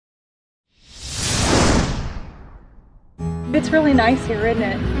It's really nice here, isn't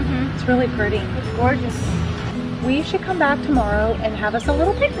it? Mm-hmm. It's really pretty. It's gorgeous. We should come back tomorrow and have us a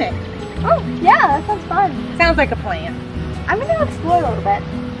little picnic. Oh, yeah, that sounds fun. Sounds like a plan. I'm gonna explore a little bit.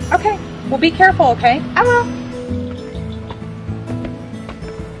 Okay, well be careful, okay? I will.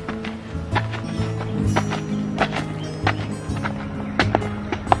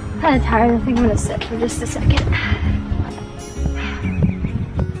 Kind of tired. I think I'm gonna sit for just a second.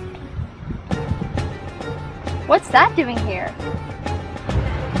 What's that doing here?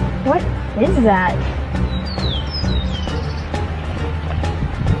 What is that?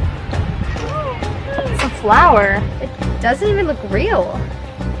 It's a flower. It doesn't even look real.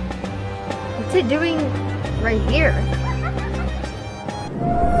 What's it doing right here?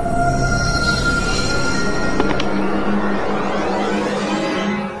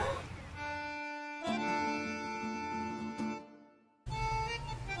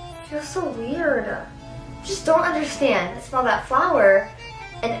 It feels so weird. Just don't understand. I smell that flower,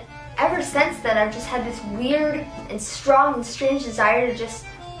 and ever since then I've just had this weird and strong and strange desire to just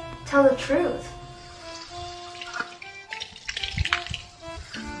tell the truth.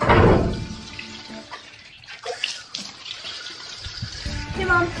 Hey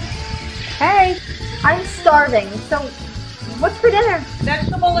Mom. Hey. I'm starving, so what's for dinner?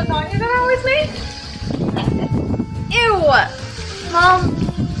 Vegetable lasagna that I always make? Ew! Mom,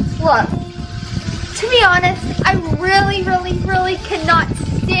 look. To be honest, I really cannot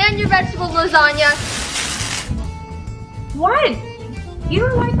stand your vegetable lasagna. What? You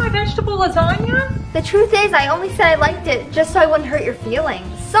don't like my vegetable lasagna? The truth is, I only said I liked it just so I wouldn't hurt your feelings.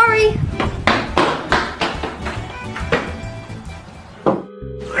 Sorry.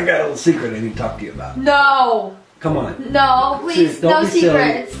 I got a little secret I need to talk to you about. No. Come on. No, please, Don't no be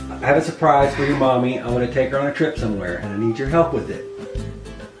silly. secrets. I have a surprise for your mommy. I want to take her on a trip somewhere, and I need your help with it.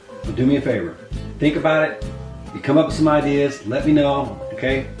 So do me a favor. Think about it. You come up with some ideas. Let me know,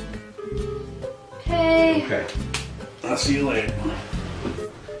 okay? Okay. Okay. I'll see you later.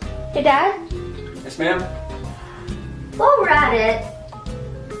 Hey, Dad? Yes, ma'am? While we're at it,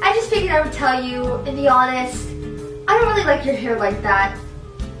 I just figured I would tell you, and be honest, I don't really like your hair like that.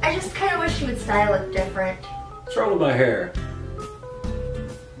 I just kind of wish you would style it different. What's wrong with my hair?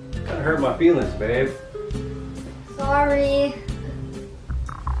 Kind of hurt my feelings, babe. Sorry.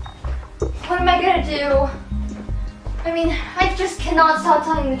 What am I gonna do? I mean, I just cannot stop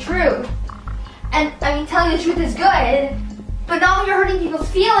telling the truth. And, I mean, telling the truth is good, but not when you're hurting people's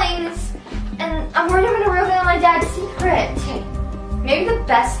feelings. And I'm worried I'm gonna ruin my dad's secret. Maybe the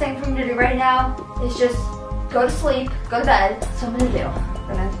best thing for me to do right now is just go to sleep, go to bed. That's what I'm gonna do.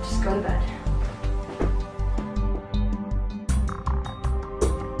 I'm gonna just go to bed.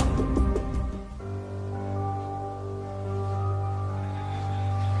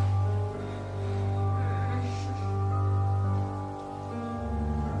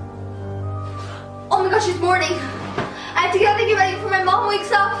 Oh my gosh, it's morning. I have to get up and get ready before my mom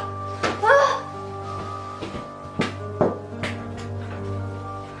wakes up. Ah.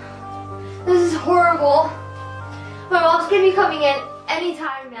 This is horrible. My mom's gonna be coming in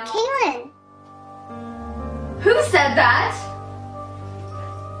anytime now. Kaylin! Who said that?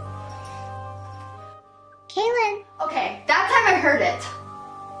 Kaylin! Okay, that time I heard it.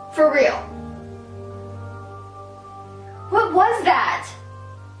 For real. What was that?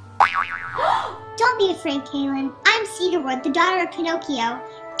 Don't be afraid, Kaylin. I'm Cedarwood, the daughter of Pinocchio,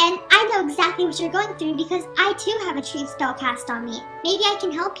 and I know exactly what you're going through because I too have a truth spell cast on me. Maybe I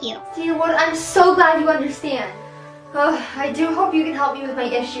can help you. Cedarwood, I'm so glad you understand. I do hope you can help me with my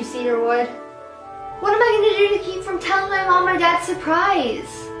issue, Cedarwood. What am I going to do to keep from telling my mom my dad's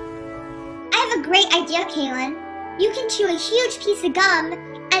surprise? I have a great idea, Kaylin. You can chew a huge piece of gum,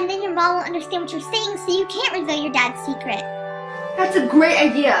 and then your mom will understand what you're saying so you can't reveal your dad's secret. That's a great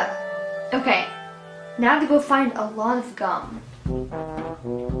idea. Okay, now I have to go find a lot of gum.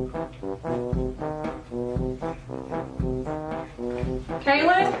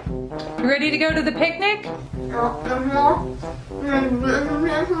 Kaylin, you ready to go to the picnic?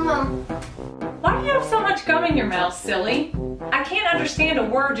 Why do you have so much gum in your mouth, silly? I can't understand a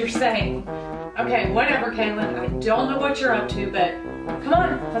word you're saying. Okay, whatever, Kaylin. I don't know what you're up to, but come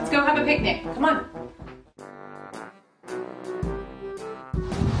on, let's go have a picnic. Come on.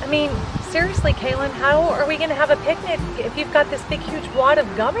 I mean, seriously, Kaylin, how are we going to have a picnic if you've got this big, huge wad of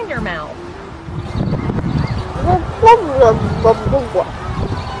gum in your mouth?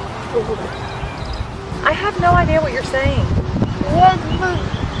 I have no idea what you're saying.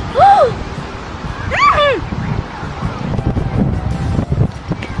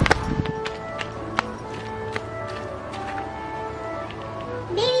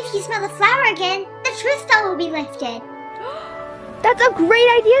 Maybe if you smell the flower again, the truth spell will be lifted. That's a great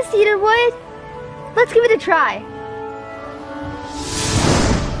idea, Cedarwood. Let's give it a try.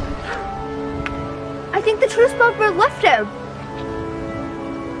 I think the true Smogbird left him.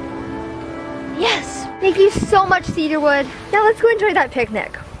 Yes. Thank you so much, Cedarwood. Now let's go enjoy that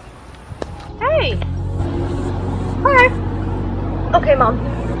picnic. Hey. Hi. Okay,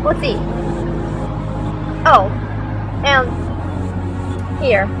 Mom. Let's see. Oh. And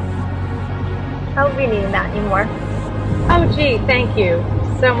here. I won't be needing that anymore. Oh, gee, thank you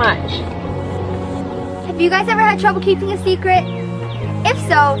so much. Have you guys ever had trouble keeping a secret? If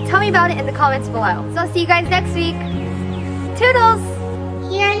so, tell me about it in the comments below. So I'll see you guys next week. Toodles!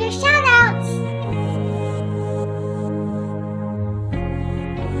 Here are your shout outs.